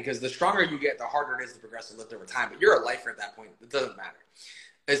that, because the stronger you get, the harder it is to progress and lift over time. But you're a lifer at that point. It doesn't matter.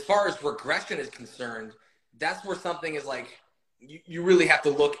 As far as regression is concerned, that's where something is like, you really have to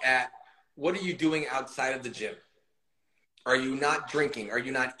look at, what are you doing outside of the gym? Are you not drinking? Are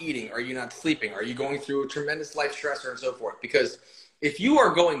you not eating? Are you not sleeping? Are you going through a tremendous life stressor and so forth? Because if you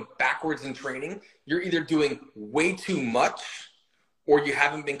are going backwards in training, you're either doing way too much or you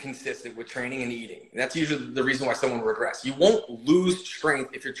haven't been consistent with training and eating. And that's usually the reason why someone regress. You won't lose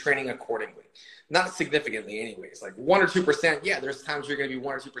strength if you're training accordingly. Not significantly anyways. Like 1 or 2%, yeah, there's times you're going to be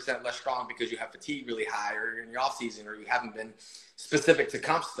 1 or 2% less strong because you have fatigue really high, or you're in your off season, or you haven't been specific to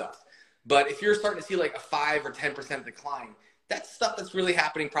comp stuff. But if you're starting to see like a 5 or 10% decline, that's stuff that's really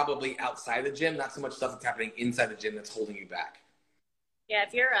happening probably outside the gym, not so much stuff that's happening inside the gym that's holding you back. Yeah,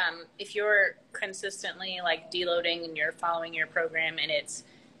 if you're consistently like deloading and you're following your program and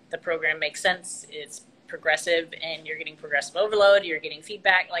the program makes sense, it's progressive and you're getting progressive overload, you're getting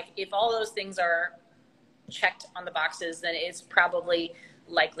feedback. Like if all those things are checked on the boxes, then it's probably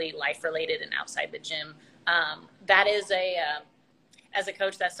likely life related and outside the gym. That is as a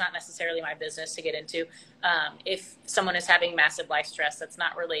coach, that's not necessarily my business to get into. If someone is having massive life stress that's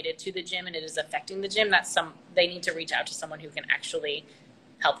not related to the gym and it is affecting the gym, they need to reach out to someone who can actually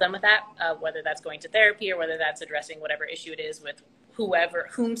help them with that, whether that's going to therapy or whether that's addressing whatever issue it is with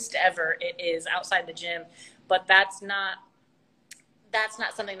whomstever it is outside the gym. But that's not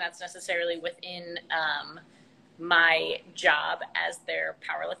something that's necessarily within my job as their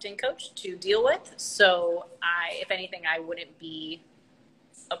powerlifting coach to deal with. So if anything, I wouldn't be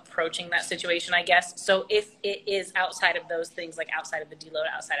approaching that situation, I guess. So if it is outside of those things, like outside of the deload,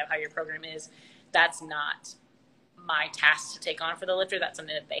 outside of how your program is, that's not my task to take on for the lifter. That's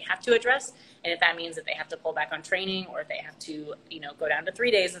something that they have to address. And if that means that they have to pull back on training, or if they have to, go down to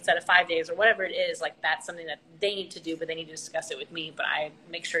 3 days instead of 5 days, or whatever it is, like that's something that they need to do, but they need to discuss it with me. But I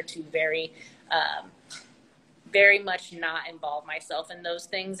make sure to very much not involve myself in those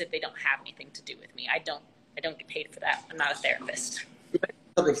things if they don't have anything to do with me. I don't get paid for that. I'm not a therapist.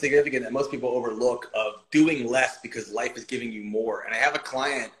 Something significant that most people overlook of doing less because life is giving you more. And I have a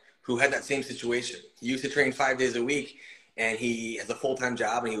client who had that same situation. He used to train 5 days a week, and he has a full-time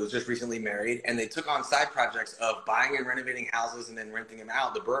job, and he was just recently married, and they took on side projects of buying and renovating houses and then renting them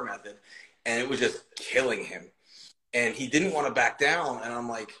out, the Burr method, and it was just killing him. And he didn't want to back down, and I'm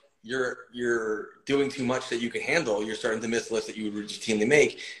like, you're doing too much that you can handle. You're starting to miss lifts that you would routinely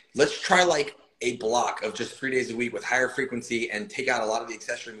make. Let's try like a block of just 3 days a week with higher frequency and take out a lot of the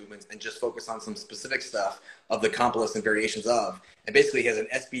accessory movements and just focus on some specific stuff of the comp lifts and variations of. And basically he has an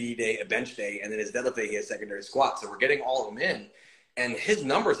SBD day, a bench day, and then his deadlift day, he has secondary squats. So we're getting all of them in, and his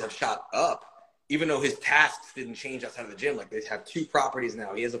numbers have shot up, even though his tasks didn't change outside of the gym. Like they have 2 properties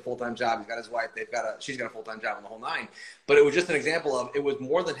now. He has a full-time job. He's got his wife. She's got a full-time job in the whole 9. But it was just an example of, it was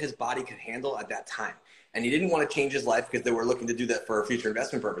more than his body could handle at that time. And he didn't want to change his life because they were looking to do that for future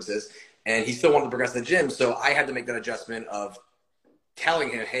investment purposes. And he still wanted to progress in the gym. So I had to make that adjustment of telling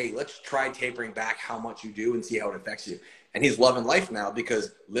him, hey, let's try tapering back how much you do and see how it affects you. And he's loving life now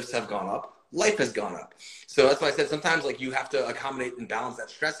because lifts have gone up. Life has gone up. So that's why I said sometimes like you have to accommodate and balance that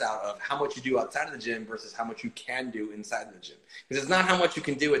stress out of how much you do outside of the gym versus how much you can do inside of the gym. Because it's not how much you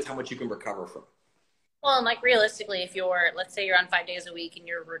can do, it's how much you can recover from. Well, and like realistically, if let's say you're on 5 days a week and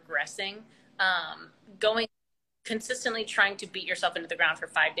you're regressing, consistently trying to beat yourself into the ground for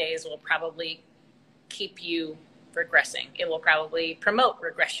 5 days will probably keep you regressing. It will probably promote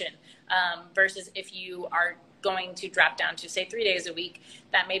regression versus if you are going to drop down to say 3 days a week,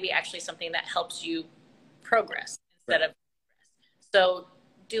 that may be actually something that helps you progress instead of regress. So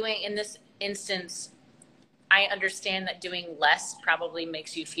in this instance, I understand that doing less probably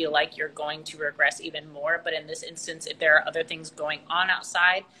makes you feel like you're going to regress even more. But in this instance, if there are other things going on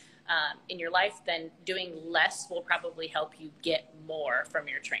outside in your life, then doing less will probably help you get more from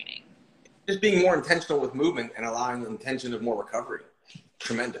your training. Just being more intentional with movement and allowing the intention of more recovery.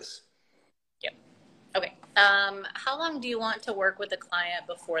 Tremendous. Yep. Okay. How long do you want to work with a client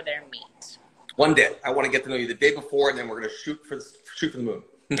before their meet? 1 day. I want to get to know you the day before, and then we're going to shoot for the moon.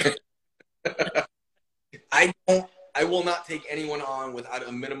 I will not take anyone on without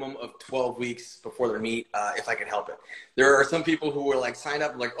a minimum of 12 weeks before their meet, if I can help it. There are some people who were like signed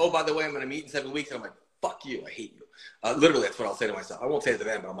up like, oh, by the way, I'm going to meet in 7 weeks. And I'm like, fuck you. I hate you. Literally, that's what I'll say to myself. I won't say it to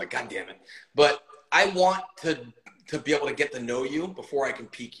them, but I'm like, God damn it. But I want to be able to get to know you before I can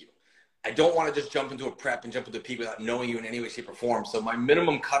peak you. I don't want to just jump into a prep and jump into a peak without knowing you in any way, shape, or form. So my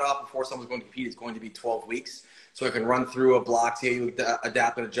minimum cutoff before someone's going to compete is going to be 12 weeks. So I can run through a block, see how you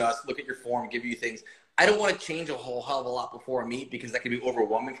adapt and adjust, look at your form, give you things. I don't want to change a whole hell of a lot before a meet because that can be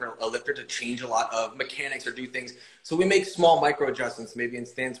overwhelming for a lifter to change a lot of mechanics or do things. So we make small micro adjustments, maybe in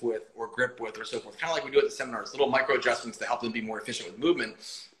stance width or grip width or so forth, kind of like we do at the seminars, little micro adjustments to help them be more efficient with movement,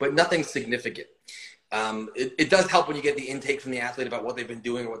 but nothing significant. It does help when you get the intake from the athlete about what they've been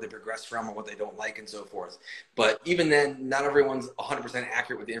doing or what they progressed from or what they don't like and so forth. But even then, not everyone's 100%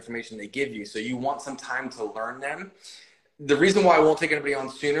 accurate with the information they give you. So you want some time to learn them. The reason why I won't take anybody on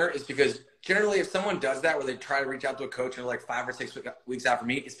sooner is because generally if someone does that where they try to reach out to a coach in like 5 or 6 weeks after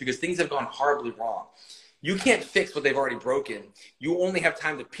meet, it's because things have gone horribly wrong. You can't fix what they've already broken. You only have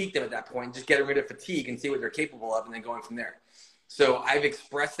time to peak them at that point, just getting rid of fatigue and see what they're capable of and then going from there. So I've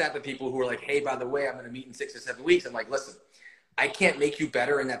expressed that to people who are like, hey, by the way, I'm going to meet in 6 or 7 weeks. I'm like, listen, I can't make you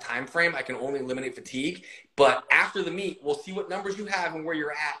better in that time frame. I can only eliminate fatigue. But after the meet, we'll see what numbers you have and where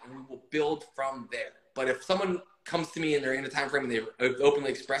you're at, and we will build from there. But if someone comes to me and they're in a time frame and they've openly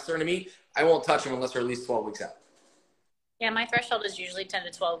expressed they're in a meet, I won't touch them unless they're at least 12 weeks out. Yeah, my threshold is usually 10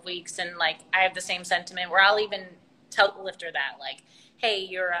 to 12 weeks. And like, I have the same sentiment where I'll even tell the lifter that, like, hey,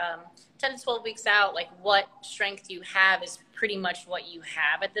 you're 10 to 12 weeks out. Like, what strength you have is pretty much what you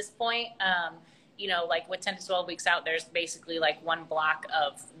have at this point. You know, like with 10 to 12 weeks out, there's basically like one block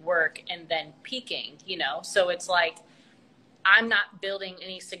of work and then peaking, you know? So it's like, I'm not building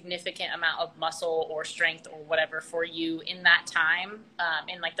any significant amount of muscle or strength or whatever for you in that time.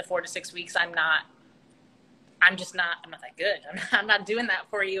 In like the 4 to 6 weeks, I'm not that good. I'm not doing that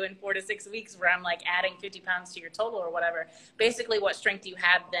for you in 4 to 6 weeks where I'm like adding 50 pounds to your total or whatever. Basically what strength you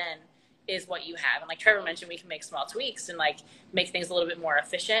have then is what you have. And like Trevor mentioned, we can make small tweaks and like make things a little bit more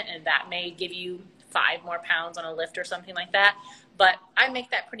efficient. And that may give you 5 more pounds on a lift or something like that. But I make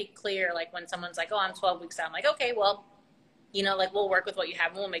that pretty clear. Like when someone's like, oh, I'm 12 weeks out, I'm like, okay, well, you know, like we'll work with what you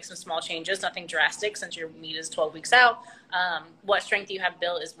have and we'll make some small changes, nothing drastic since your meet is 12 weeks out. What strength you have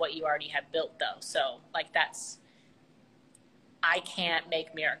built is what you already have built though. So like I can't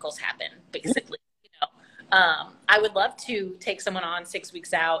make miracles happen basically. You know, I would love to take someone on 6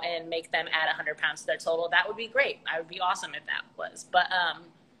 weeks out and make them add 100 pounds to their total. That would be great. I would be awesome if that was, but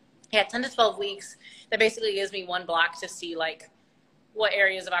yeah, 10 to 12 weeks, that basically gives me one block to see like what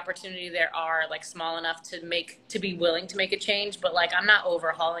areas of opportunity there are like small enough to be willing to make a change. But like, I'm not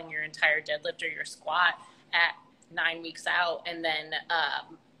overhauling your entire deadlift or your squat at 9 weeks out. And then,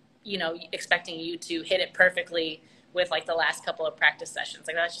 you know, expecting you to hit it perfectly with like the last couple of practice sessions.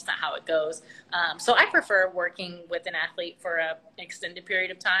 Like that's just not how it goes. So I prefer working with an athlete for an extended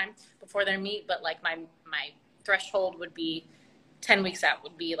period of time before their meet. But like my threshold would be 10 weeks out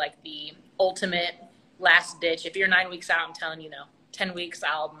would be like the ultimate last ditch. If you're 9 weeks out, I'm telling you, no, 10 weeks,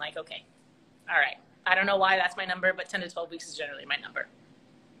 I'm like, okay, all right. I don't know why that's my number, but 10 to 12 weeks is generally my number.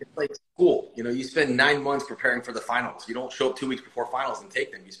 It's like school. You know, you spend 9 months preparing for the finals. You don't show up 2 weeks before finals and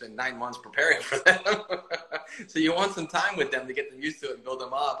take them. You spend 9 months preparing for them. So you want some time with them to get them used to it and build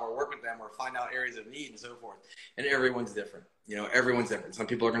them up or work with them or find out areas of need and so forth. And everyone's different. You know, everyone's different. Some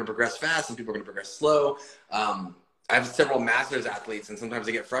people are going to progress fast. Some people are going to progress slow. I have several masters athletes, and sometimes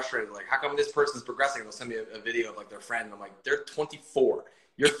they get frustrated. Like, how come this person's progressing? They'll send me a video of like their friend. And I'm like, they're 24.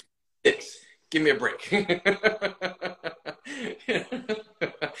 You're 6. Give me a break.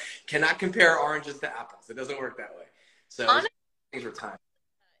 Cannot compare oranges to apples. It doesn't work that way. So things are time.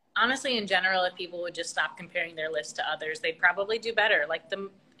 Honestly, in general, if people would just stop comparing their lifts to others, they'd probably do better. Like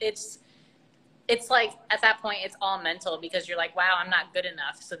it's like at that point, it's all mental because you're like, wow, I'm not good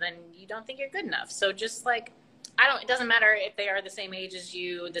enough. So then you don't think you're good enough. So just like, it doesn't matter if they are the same age as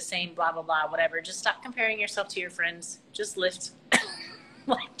you, the same blah, blah, blah, whatever. Just stop comparing yourself to your friends. Just lift.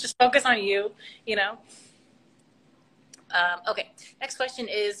 Like, just focus on you, you know? Okay. Next question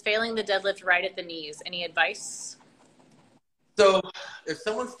is failing the deadlift right at the knees. Any advice? So if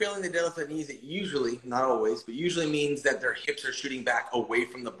someone's failing the deadlift at the knees, it usually, not always, but usually means that their hips are shooting back away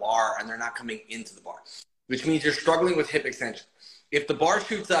from the bar and they're not coming into the bar, which means you're struggling with hip extension. If the bar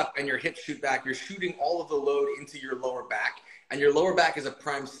shoots up and your hips shoot back, you're shooting all of the load into your lower back, and your lower back is a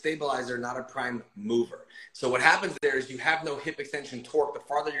prime stabilizer, not a prime mover. So what happens there is you have no hip extension torque. The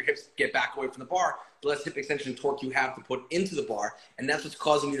farther your hips get back away from the bar, the less hip extension torque you have to put into the bar, and that's what's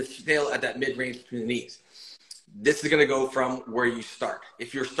causing you to fail at that mid-range between the knees. This is going to go from where you start.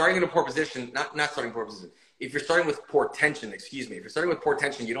 If you're starting in a poor position, not starting poor position, if you're starting with poor tension, if you're starting with poor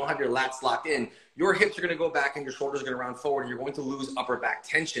tension, you don't have your lats locked in, your hips are going to go back and your shoulders are going to round forward. You're going to lose upper back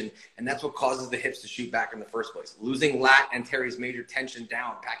tension, and that's what causes the hips to shoot back in the first place. Losing lat and teres major tension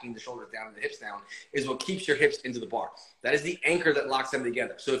down, packing the shoulders down and the hips down, is what keeps your hips into the bar. That is the anchor that locks them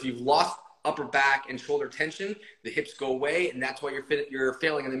together. So if you've lost upper back and shoulder tension, the hips go away, and that's why you're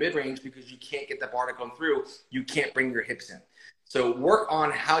failing in the mid-range because you can't get the bar to come through. You can't bring your hips in. So work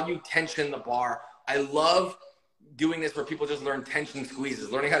on how you tension the bar. I love doing this where people just learn tension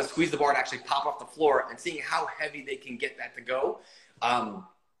squeezes, learning how to squeeze the bar to actually pop off the floor and seeing how heavy they can get that to go.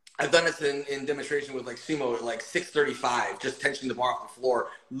 I've done this in demonstration with like sumo at like 635, just tension the bar off the floor,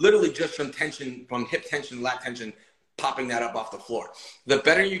 literally just from tension, from hip tension, lat tension, popping that up off the floor. The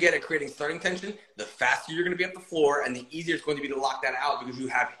better you get at creating starting tension, the faster you're going to be up the floor, and the easier it's going to be to lock that out because you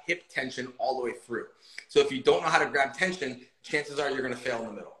have hip tension all the way through. So if you don't know how to grab tension, chances are you're going to fail in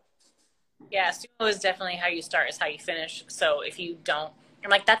the middle. Yeah, sumo is definitely how you start is how you finish. So if you don't,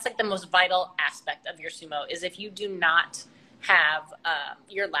 and like that's like the most vital aspect of your sumo is if you do not have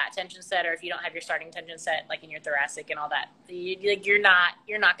your lat tension set, or if you don't have your starting tension set, like in your thoracic and all that, you're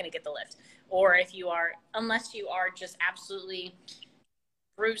not going to get the lift. Or if you are, unless you are just absolutely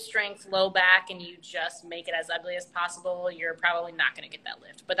brute strength, low back, and you just make it as ugly as possible, you're probably not going to get that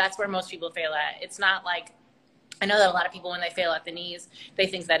lift. But that's where most people fail at. It's not like I know that a lot of people, when they fail at the knees, they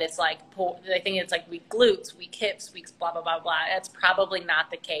think that it's like, they think it's like weak glutes, weak hips, weak blah, blah, blah, blah. That's probably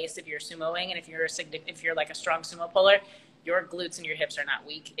not the case if you're sumoing, and if you're like a strong sumo puller, your glutes and your hips are not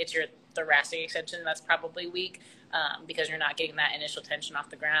weak. It's your thoracic extension that's probably weak, because you're not getting that initial tension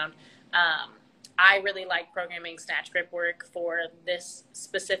off the ground. I really like programming snatch grip work for this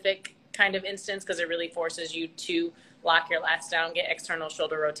specific kind of instance, because it really forces you to lock your lats down, get external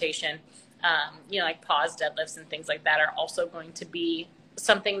shoulder rotation. Like pause deadlifts and things like that are also going to be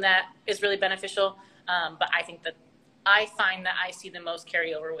something that is really beneficial. But I find that I see the most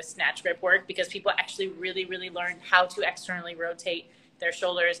carryover with snatch grip work, because people actually really, really learn how to externally rotate their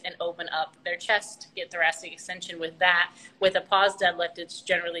shoulders and open up their chest, get thoracic extension with that. With a pause deadlift, it's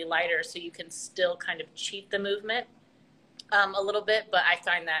generally lighter, so you can still kind of cheat the movement a little bit. But I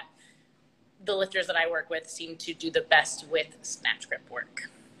find that the lifters that I work with seem to do the best with snatch grip work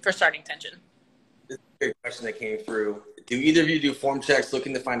for starting tension. This is a great question that came through. Do either of you do form checks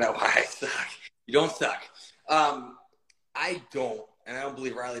looking to find out why I suck? You don't suck. I don't, and I don't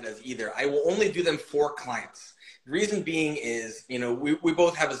believe Riley does either. I will only do them for clients. The reason being is, we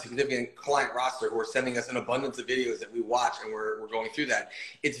both have a significant client roster who are sending us an abundance of videos that we watch, and we're going through that.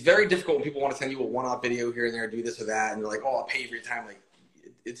 It's very difficult when people want to send you a one-off video here and there, do this or that, and they're like, oh, I'll pay you for your time. Like,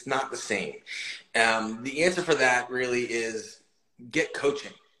 it's not the same. The answer for that really is get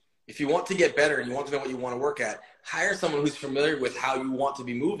coaching. If you want to get better and you want to know what you want to work at, hire someone who's familiar with how you want to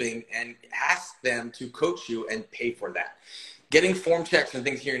be moving and ask them to coach you and pay for that. Getting form checks and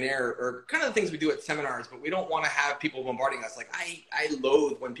things here and there are kind of the things we do at seminars, but we don't want to have people bombarding us. Like I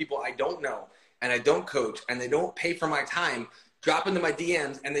loathe when people I don't know and I don't coach and they don't pay for my time drop into my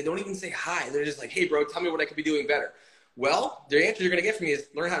DMs and they don't even say hi. They're just like, hey bro, tell me what I could be doing better. Well, the answer you're going to get from me is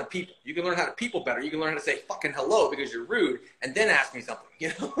learn how to people. You can learn how to people better. You can learn how to say fucking hello because you're rude and then ask me something,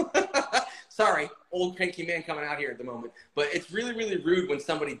 Sorry, old cranky man coming out here at the moment. But it's really, really rude when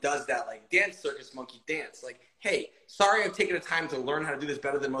somebody does that, like dance circus monkey dance. Like, hey, sorry I've taken the time to learn how to do this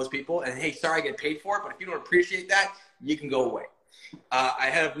better than most people. And hey, sorry I get paid for it. But if you don't appreciate that, you can go away. I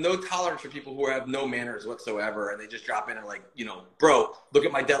have no tolerance for people who have no manners whatsoever. And they just drop in and like, bro, look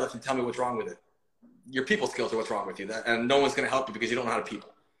at my deadlift and tell me what's wrong with it. Your people skills are what's wrong with you. And no one's going to help you because you don't know how to people.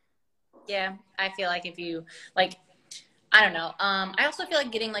 Yeah, I feel like if you, like, I don't know. I also feel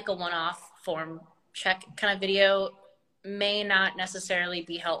like getting like a one-off form check kind of video may not necessarily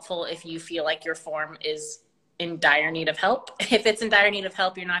be helpful if you feel like your form is in dire need of help. If it's in dire need of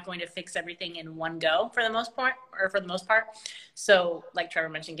help, you're not going to fix everything in one go for the most part. So like Trevor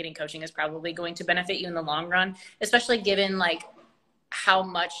mentioned, getting coaching is probably going to benefit you in the long run, especially given like how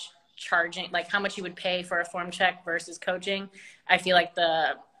much you would pay for a form check versus coaching. I feel like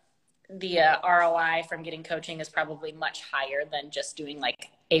the ROI from getting coaching is probably much higher than just doing like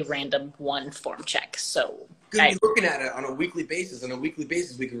a random one form check. So be looking at it on a weekly basis. On a weekly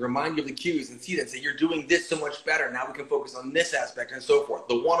basis, we can remind you of the cues and see that. Say you're doing this so much better. Now we can focus on this aspect and so forth.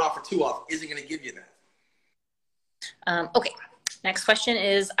 The one off or two off isn't going to give you that. Okay. Next question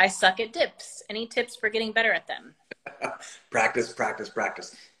is, I suck at dips. Any tips for getting better at them? Practice, practice,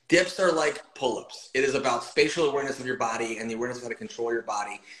 practice. Dips are like pull-ups. It is about spatial awareness of your body and the awareness of how to control your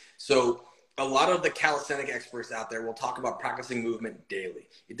body. So a lot of the calisthenic experts out there will talk about practicing movement daily.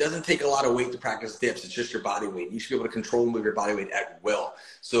 It doesn't take a lot of weight to practice dips. It's just your body weight. You should be able to control and move your body weight at will.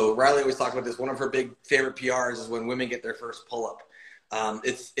 So Riley always talks about this. One of her big favorite PRs is when women get their first pull-up.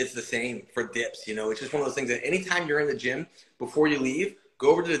 It's the same for dips. It's just one of those things that anytime you're in the gym, before you leave,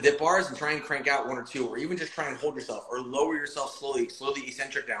 go over to the dip bars and try and crank out one or two, or even just try and hold yourself or lower yourself slowly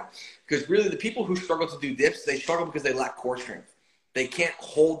eccentric down. Because really the people who struggle to do dips, they struggle because they lack core strength. They can't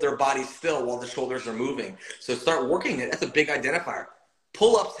hold their body still while the shoulders are moving. So start working it. That's a big identifier.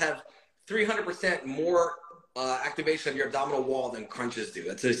 Pull-ups have 300% more activation of your abdominal wall than crunches do.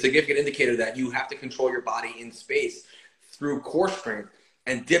 That's a significant indicator that you have to control your body in space through core strength,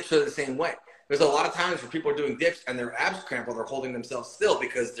 and dips are the same way. There's a lot of times where people are doing dips and their abs cramp while they're holding themselves still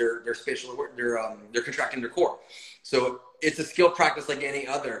because they're contracting their core. So it's a skill practice like any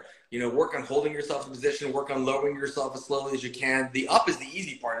other. Work on holding yourself in position, work on lowering yourself as slowly as you can. The up is the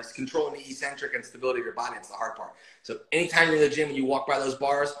easy part. It's controlling the eccentric and stability of your body. It's the hard part. So anytime you're in the gym and you walk by those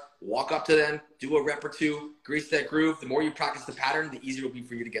bars, walk up to them, do a rep or two, grease that groove. The more you practice the pattern, the easier it will be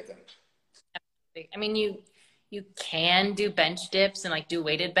for you to get them. I mean, you can do bench dips and like do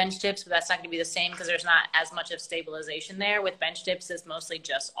weighted bench dips, but that's not going to be the same because there's not as much of stabilization there. With bench dips, it's mostly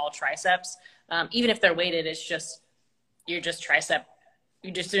just all triceps. Even if they're weighted, you're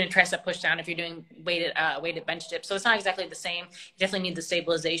just doing tricep push down if you're doing weighted bench dips. So it's not exactly the same. You definitely need the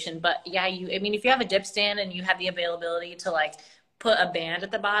stabilization. But yeah, if you have a dip stand and you have the availability to like put a band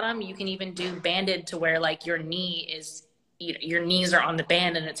at the bottom. You can even do banded to where like your knees are on the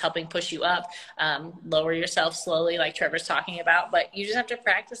band and it's helping push you up. Lower yourself slowly, like Trevor's talking about, but you just have to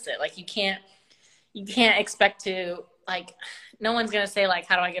practice it. Like you can't expect to, like, no one's going to say like,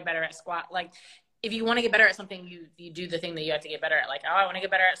 how do I get better at squat? Like if you want to get better at something, you do the thing that you have to get better at. Like, oh, I want to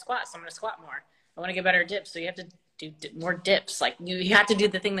get better at squats, so I'm going to squat more. I want to get better at dips, so you have to do more dips. Like you have to do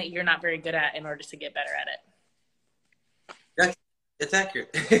the thing that you're not very good at in order to get better at it. It's accurate.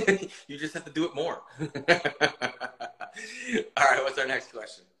 You just have to do it more. All right, what's our next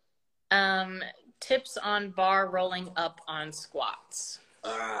question? Tips on bar rolling up on squats.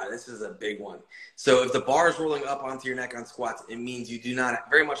 This is a big one. So if the bar is rolling up onto your neck on squats, it means you do not,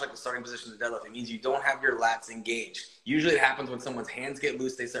 very much like the starting position of the deadlift, it means you don't have your lats engaged. Usually it happens when someone's hands get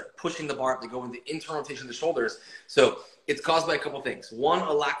loose, they start pushing the bar up, they go into internal rotation of the shoulders. So it's caused by a couple things. One,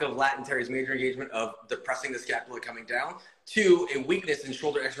 a lack of lat and teres major engagement of depressing the scapula coming down. Two, a weakness in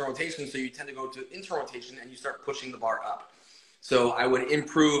shoulder external rotation, so you tend to go to internal rotation and you start pushing the bar up. So I would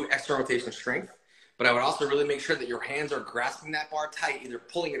improve external rotation strength. But I would also really make sure that your hands are grasping that bar tight, either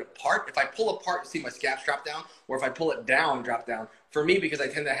pulling it apart. If I pull apart, you see my scaps drop down, or if I pull it down, drop down. For me, because I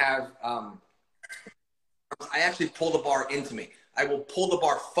tend to have, I actually pull the bar into me. I will pull the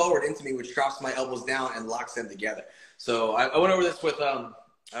bar forward into me, which drops my elbows down and locks them together. So I went over this with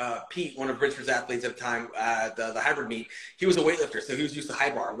Pete, one of Richard's athletes at the time, the hybrid meet. He was a weightlifter, so he was used to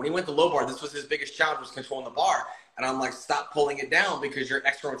high bar. When he went to low bar, this was his biggest challenge, was controlling the bar. And I'm like, stop pulling it down because your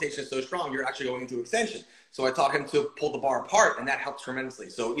external rotation is so strong, you're actually going into extension. So I taught him to pull the bar apart, and that helped tremendously.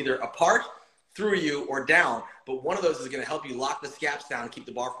 So either apart, through you, or down, but one of those is going to help you lock the scaps down and keep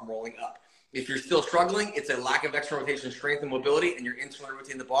the bar from rolling up. If you're still struggling, it's a lack of external rotation strength and mobility, and you're internally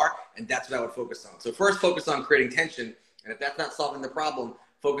rotating the bar, and that's what I would focus on. So first, focus on creating tension, and if that's not solving the problem,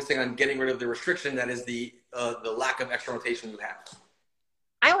 focusing on getting rid of the restriction that is the lack of external rotation you have.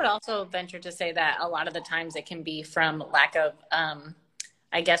 I would also venture to say that a lot of the times it can be from lack of,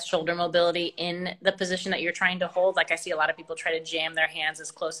 I guess, shoulder mobility in the position that you're trying to hold. Like I see a lot of people try to jam their hands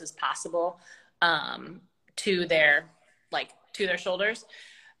as close as possible to their shoulders.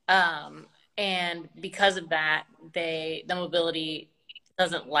 And because of that, the mobility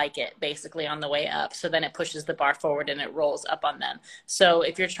doesn't like it basically on the way up. So then it pushes the bar forward and it rolls up on them. So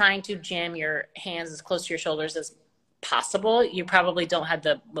if you're trying to jam your hands as close to your shoulders as possible, you probably don't have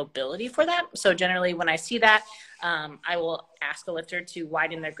the mobility for that. So generally when I see that, I will ask a lifter to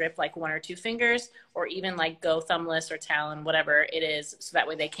widen their grip like 1 or 2 fingers, or even like go thumbless or talon, whatever it is, so that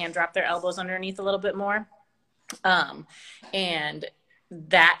way they can drop their elbows underneath a little bit more. And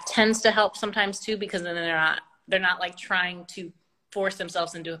that tends to help sometimes too, because then they're not like trying to force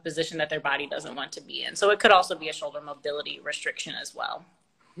themselves into a position that their body doesn't want to be in. So it could also be a shoulder mobility restriction as well.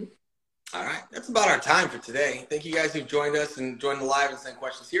 All right, that's about our time for today. Thank you guys who've joined us and joined the live and sent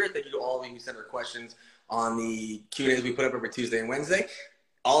questions here. Thank you to all of you who sent our questions on the Q&As we put up every Tuesday and Wednesday.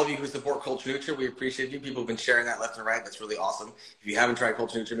 All of you who support Culture Nutra, we appreciate you. People have been sharing that left and right. That's really awesome. If you haven't tried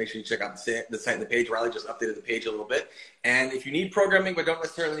Culture Nutra, make sure you check out the site and the page. Riley just updated the page a little bit. And if you need programming but don't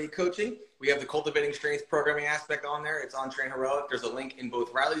necessarily need coaching, we have the Cultivating Strengths programming aspect on there. It's on Train Heroic. There's a link in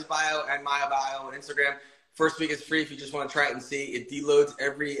both Riley's bio and my bio and Instagram. First week is free if you just want to try it and see. It deloads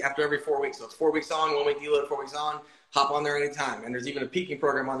after every 4 weeks. So it's 4 weeks on, 1 week deload, 4 weeks on. Hop on there anytime. And there's even a peaking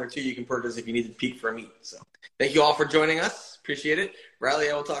program on there too you can purchase if you need to peak for a meet. So thank you all for joining us. Appreciate it. Riley,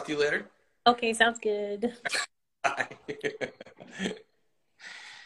 I will talk to you later. Okay, sounds good. Bye.